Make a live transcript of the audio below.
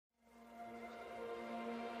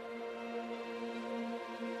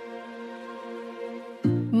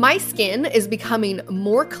My skin is becoming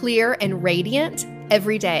more clear and radiant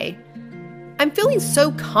every day. I'm feeling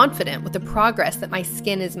so confident with the progress that my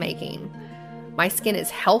skin is making. My skin is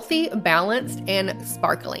healthy, balanced, and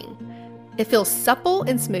sparkling. It feels supple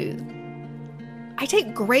and smooth. I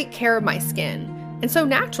take great care of my skin, and so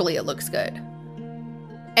naturally it looks good.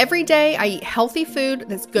 Every day I eat healthy food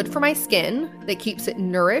that's good for my skin, that keeps it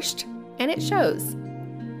nourished, and it shows.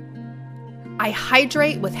 I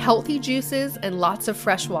hydrate with healthy juices and lots of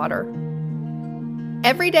fresh water.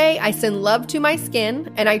 Every day I send love to my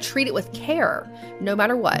skin and I treat it with care, no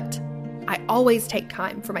matter what. I always take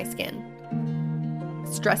time for my skin.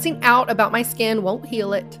 Stressing out about my skin won't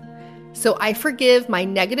heal it, so I forgive my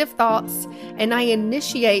negative thoughts and I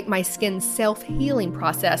initiate my skin's self-healing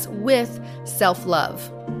process with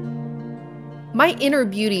self-love. My inner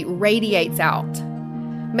beauty radiates out,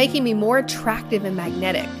 making me more attractive and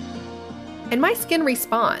magnetic. And my skin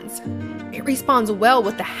responds. It responds well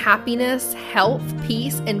with the happiness, health,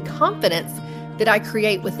 peace, and confidence that I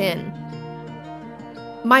create within.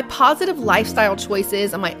 My positive lifestyle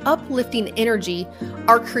choices and my uplifting energy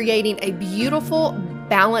are creating a beautiful,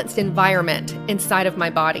 balanced environment inside of my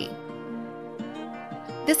body.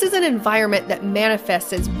 This is an environment that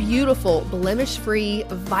manifests as beautiful, blemish-free,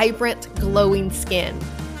 vibrant, glowing skin.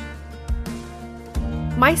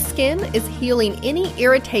 My skin is healing any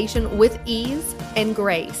irritation with ease and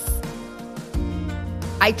grace.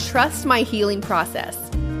 I trust my healing process.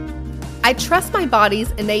 I trust my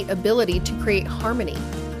body's innate ability to create harmony.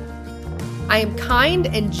 I am kind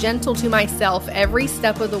and gentle to myself every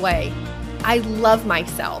step of the way. I love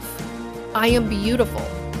myself. I am beautiful.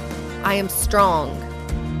 I am strong.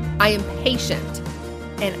 I am patient.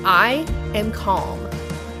 And I am calm.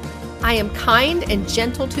 I am kind and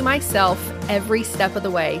gentle to myself every step of the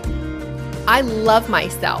way. I love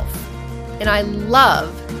myself, and I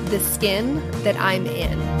love the skin that I'm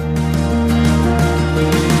in.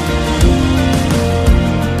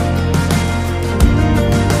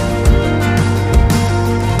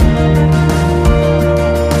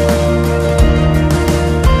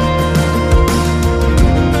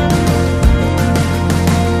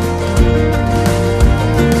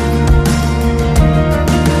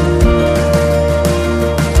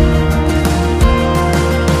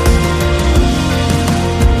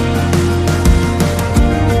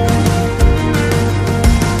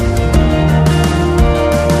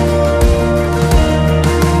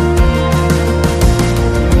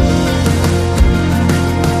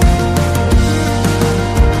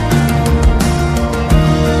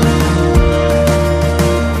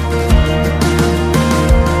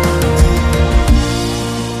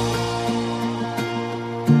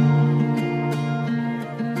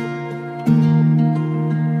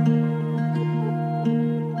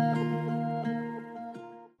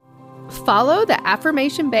 Follow the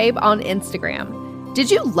Affirmation Babe on Instagram. Did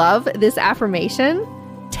you love this affirmation?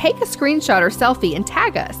 Take a screenshot or selfie and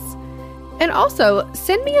tag us. And also,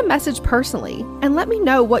 send me a message personally and let me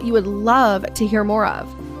know what you would love to hear more of.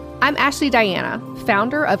 I'm Ashley Diana,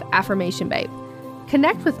 founder of Affirmation Babe.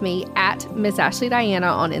 Connect with me at Miss Ashley Diana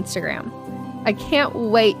on Instagram. I can't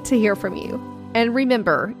wait to hear from you. And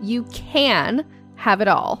remember, you can have it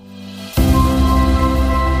all.